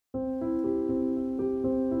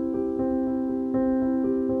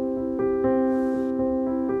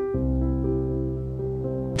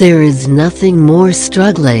There is nothing more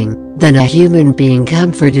struggling than a human being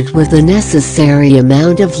comforted with the necessary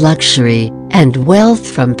amount of luxury and wealth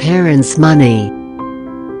from parents' money.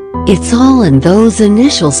 It's all in those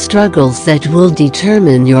initial struggles that will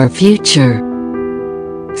determine your future.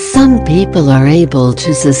 Some people are able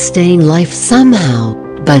to sustain life somehow,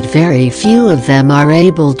 but very few of them are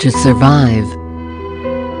able to survive.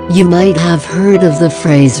 You might have heard of the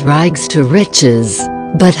phrase rags to riches,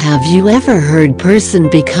 but have you ever heard person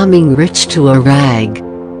becoming rich to a rag?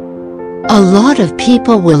 A lot of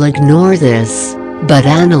people will ignore this, but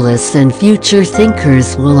analysts and future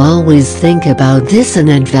thinkers will always think about this in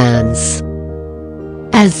advance.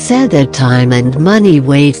 As said, that time and money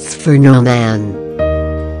waits for no man.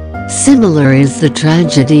 Similar is the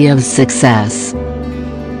tragedy of success.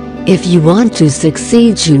 If you want to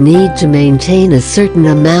succeed, you need to maintain a certain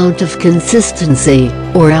amount of consistency,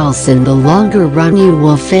 or else in the longer run you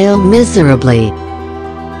will fail miserably.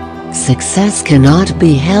 Success cannot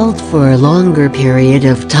be held for a longer period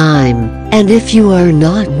of time, and if you are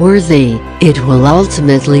not worthy, it will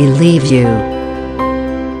ultimately leave you.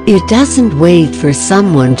 It doesn't wait for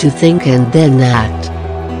someone to think and then act.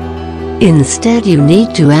 Instead, you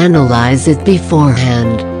need to analyze it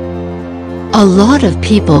beforehand. A lot of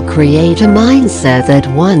people create a mindset that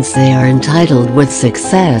once they are entitled with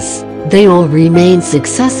success, they will remain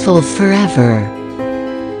successful forever.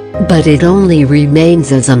 But it only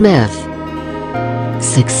remains as a myth.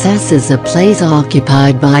 Success is a place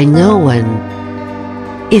occupied by no one.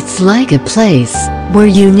 It's like a place where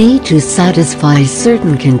you need to satisfy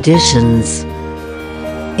certain conditions.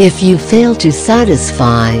 If you fail to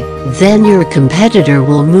satisfy, then your competitor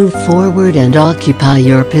will move forward and occupy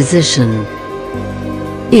your position.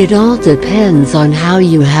 It all depends on how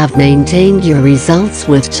you have maintained your results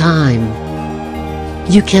with time.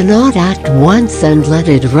 You cannot act once and let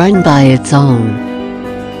it run by its own.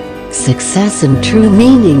 Success in true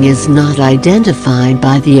meaning is not identified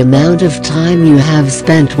by the amount of time you have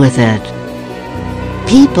spent with it.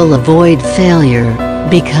 People avoid failure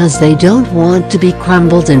because they don't want to be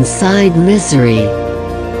crumbled inside misery.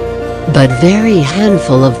 But very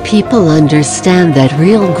handful of people understand that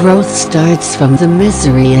real growth starts from the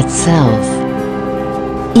misery itself.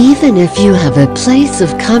 Even if you have a place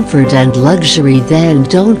of comfort and luxury, then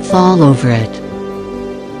don't fall over it.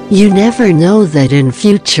 You never know that in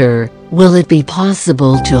future, will it be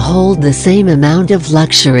possible to hold the same amount of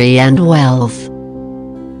luxury and wealth.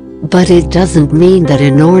 But it doesn't mean that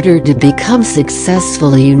in order to become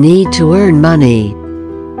successful you need to earn money.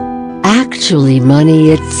 Actually, money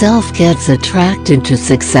itself gets attracted to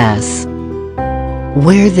success.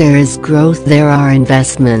 Where there is growth, there are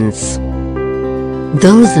investments.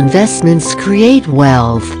 Those investments create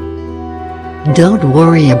wealth. Don't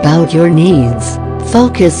worry about your needs,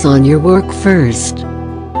 focus on your work first.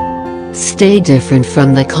 Stay different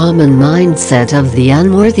from the common mindset of the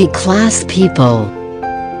unworthy class people.